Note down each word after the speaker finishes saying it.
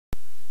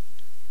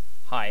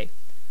Hi,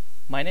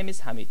 my name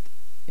is Hamid.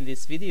 In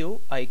this video,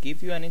 I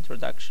give you an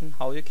introduction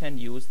how you can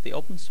use the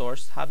open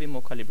source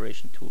HaViMo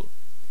calibration tool.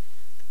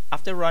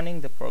 After running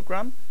the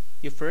program,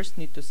 you first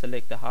need to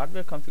select the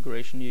hardware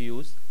configuration you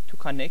use to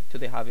connect to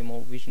the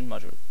HaViMo Vision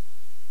module.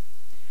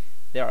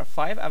 There are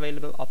 5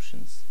 available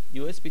options: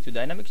 USB to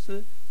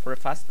DynamicSIL for a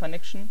fast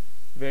connection,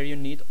 where you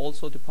need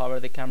also to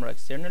power the camera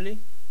externally,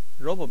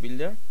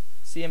 RoboBuilder,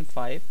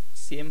 CM5,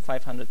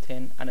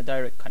 CM510 and a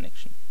direct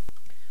connection.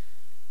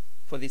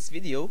 For this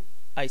video,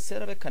 I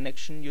set up a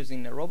connection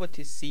using a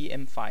Robotis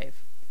CM5.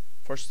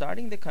 For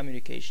starting the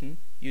communication,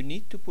 you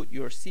need to put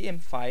your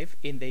CM5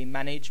 in the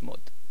Manage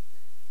mode.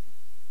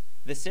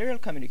 The serial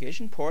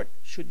communication port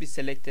should be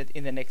selected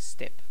in the next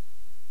step.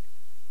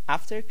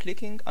 After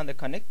clicking on the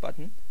Connect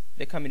button,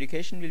 the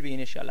communication will be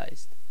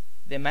initialized.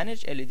 The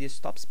Manage LED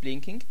stops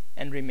blinking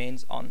and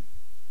remains on.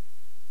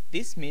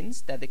 This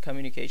means that the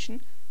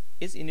communication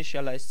is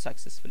initialized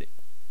successfully.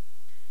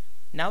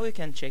 Now we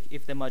can check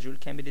if the module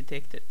can be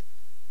detected.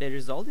 The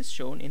result is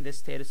shown in the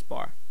status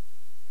bar.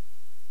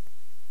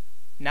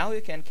 Now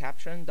you can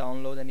capture and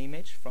download an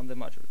image from the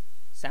module.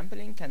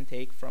 Sampling can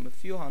take from a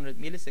few hundred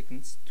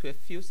milliseconds to a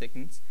few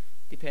seconds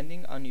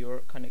depending on your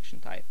connection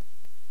type.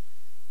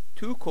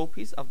 2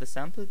 copies of the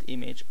sampled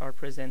image are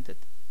presented.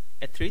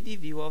 A 3D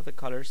view of the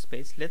color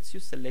space lets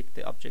you select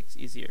the objects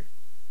easier.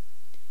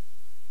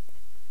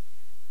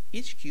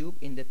 Each cube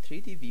in the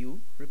 3D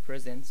view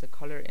represents a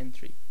color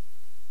entry.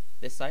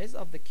 The size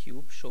of the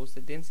cube shows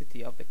the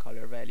density of the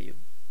color value.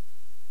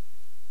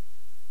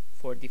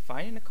 For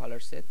defining a color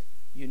set,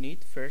 you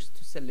need first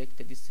to select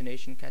the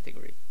destination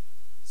category.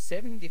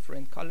 7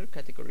 different color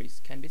categories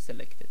can be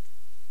selected.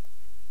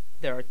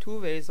 There are 2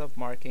 ways of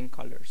marking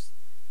colors.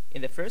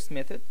 In the first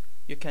method,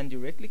 you can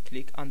directly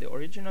click on the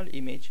original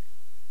image.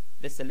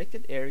 The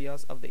selected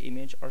areas of the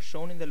image are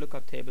shown in the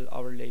lookup table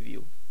overlay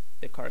view.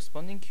 The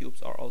corresponding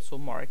cubes are also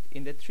marked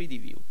in the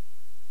 3D view.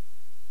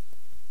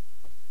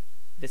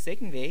 The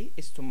second way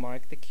is to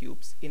mark the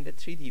cubes in the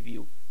 3D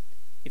view.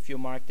 If you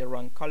mark the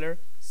wrong color,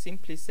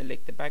 simply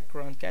select the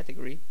background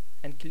category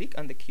and click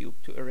on the cube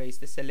to erase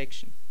the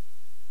selection.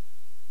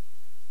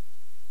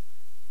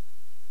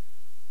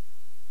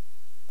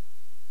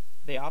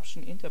 The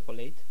option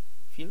Interpolate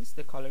fills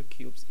the color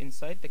cubes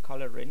inside the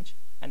color range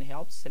and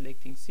helps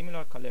selecting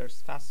similar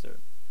colors faster.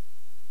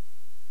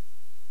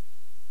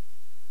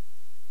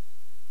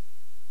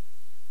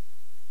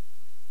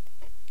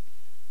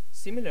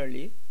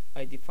 Similarly,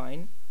 I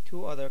define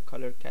 2 other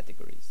color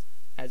categories.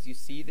 As you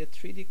see, the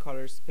 3D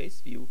color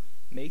space view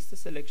makes the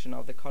selection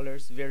of the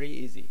colors very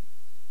easy.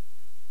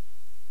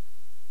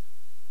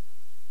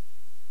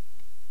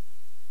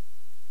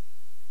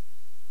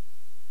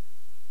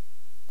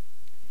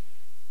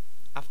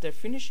 After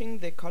finishing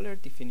the color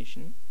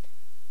definition,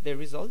 the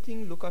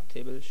resulting lookup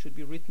table should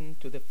be written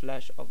to the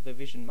flash of the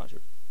Vision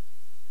module.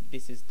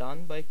 This is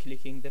done by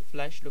clicking the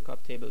Flash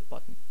Lookup Table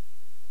button.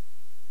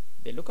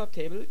 The lookup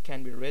table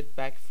can be read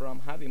back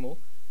from HaViMo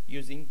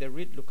using the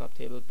Read Lookup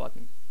Table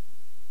button.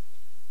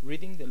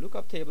 Reading the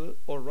lookup table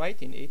or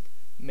writing it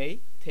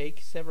may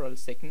take several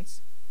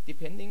seconds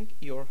depending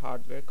your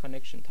hardware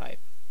connection type.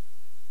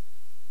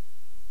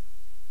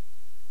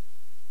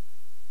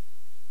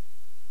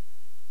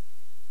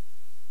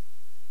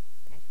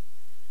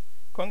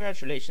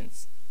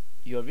 Congratulations!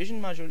 Your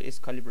Vision module is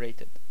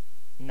calibrated.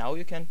 Now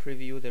you can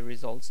preview the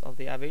results of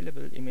the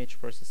available image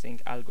processing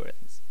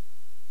algorithms.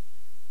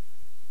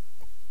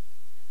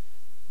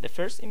 The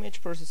first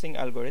image processing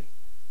algorithm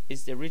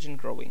is the region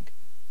growing.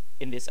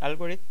 In this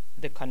algorithm,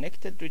 the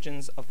connected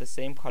regions of the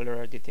same color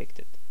are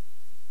detected.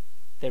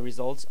 The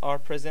results are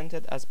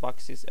presented as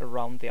boxes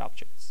around the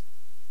objects.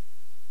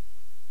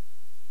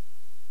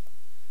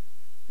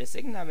 The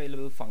second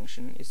available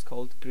function is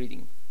called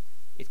gridding.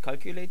 It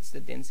calculates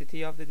the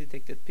density of the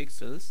detected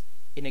pixels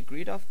in a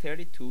grid of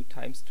 32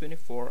 ×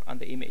 24 on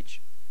the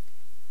image.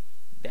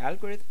 The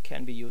algorithm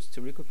can be used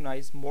to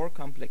recognize more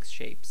complex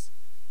shapes.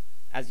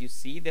 As you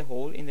see, the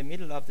hole in the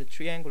middle of the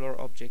triangular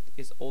object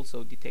is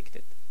also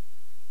detected.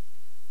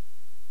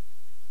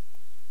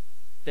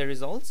 The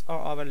results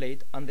are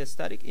overlaid on the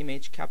static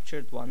image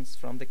captured once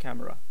from the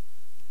camera.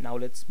 Now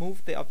let's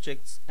move the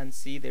objects and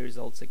see the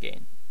results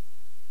again.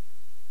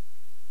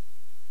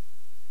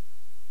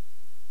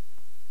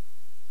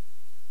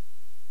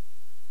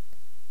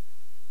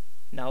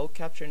 Now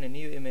capture a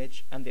new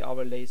image and the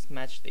overlays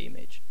match the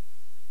image.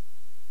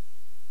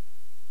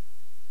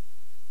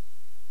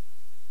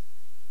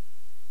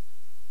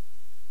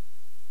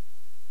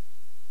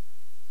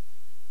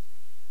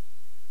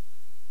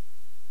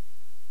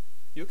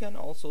 You can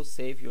also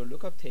save your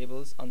lookup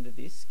tables on the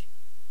disk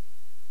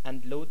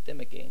and load them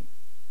again.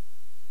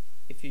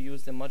 If you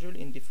use the module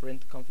in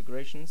different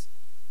configurations,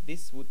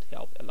 this would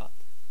help a lot.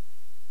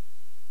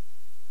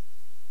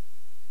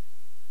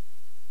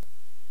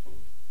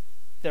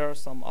 There are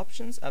some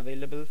options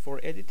available for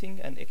editing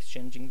and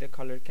exchanging the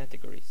color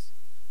categories.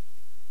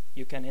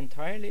 You can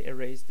entirely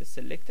erase the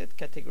selected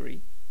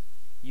category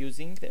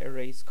using the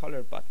Erase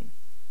Color button.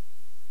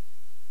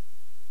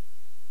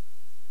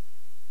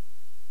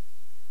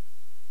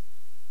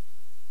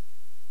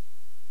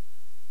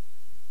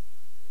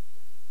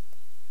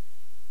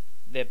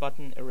 The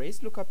button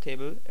Erase Lookup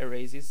Table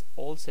erases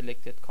all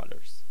selected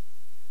colors.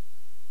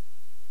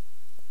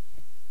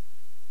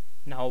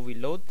 Now we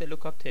load the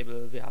lookup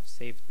table we have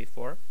saved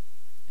before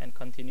and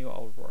continue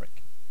our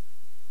work.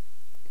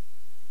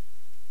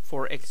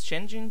 For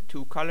exchanging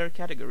two color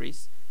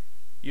categories,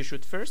 you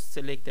should first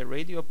select the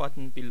radio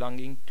button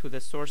belonging to the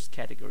source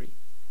category.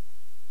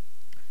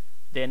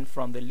 Then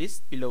from the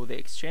list below the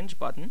exchange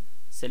button,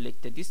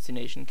 select the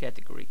destination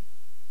category.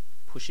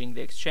 Pushing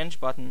the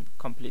exchange button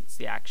completes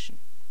the action.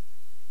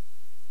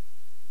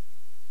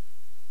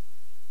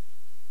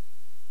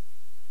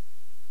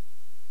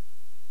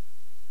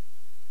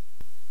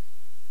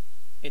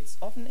 It's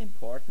often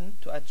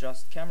important to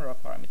adjust camera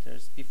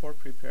parameters before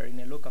preparing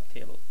a lookup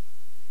table.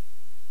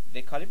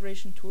 The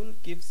calibration tool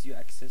gives you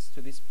access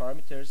to these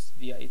parameters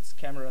via its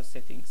Camera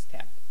Settings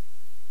tab.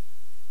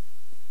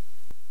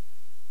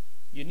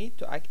 You need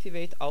to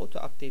activate Auto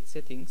Update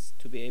settings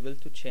to be able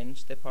to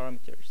change the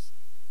parameters.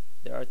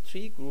 There are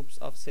three groups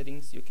of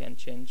settings you can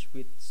change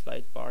with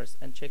slide bars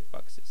and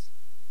checkboxes.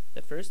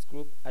 The first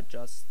group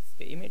adjusts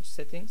the image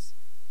settings,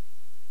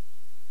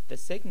 the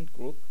second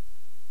group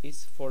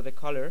is for the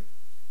color,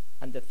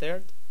 and the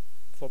third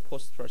for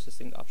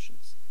post-processing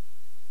options.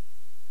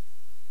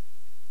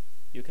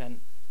 You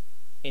can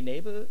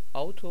enable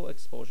auto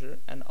exposure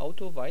and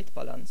auto white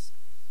balance,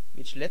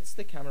 which lets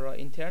the camera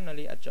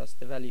internally adjust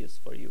the values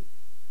for you.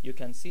 You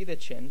can see the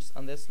changes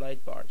on the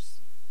slide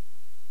bars.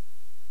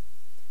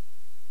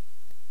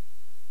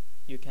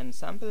 You can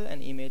sample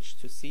an image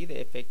to see the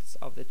effects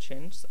of the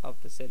changes of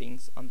the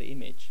settings on the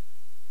image.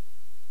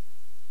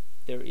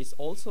 There is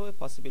also a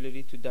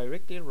possibility to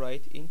directly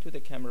write into the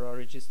camera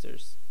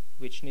registers,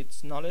 which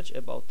needs knowledge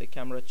about the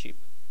camera chip.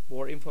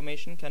 More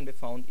information can be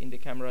found in the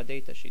camera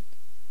datasheet.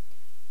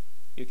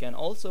 You can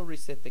also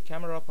reset the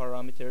camera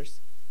parameters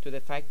to the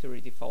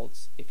factory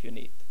defaults if you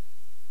need.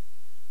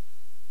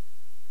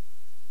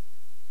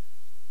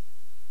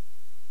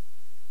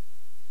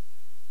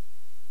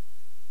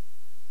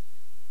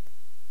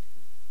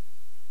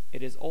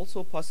 It is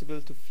also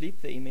possible to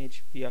flip the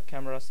image via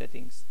camera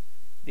settings.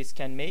 This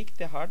can make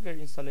the hardware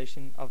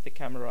installation of the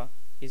camera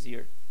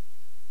easier.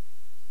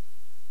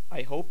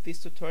 I hope this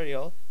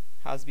tutorial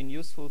has been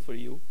useful for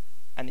you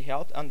and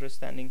helped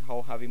understanding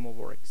how HaViMo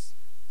works.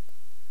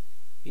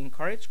 We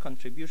encourage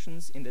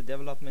contributions in the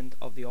development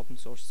of the open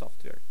source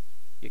software.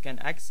 You can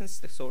access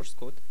the source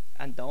code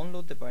and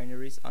download the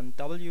binaries on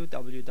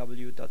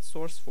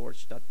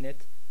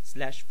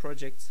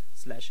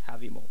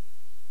www.sourceforge.net/projects/HaViMo.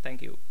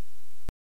 Thank you.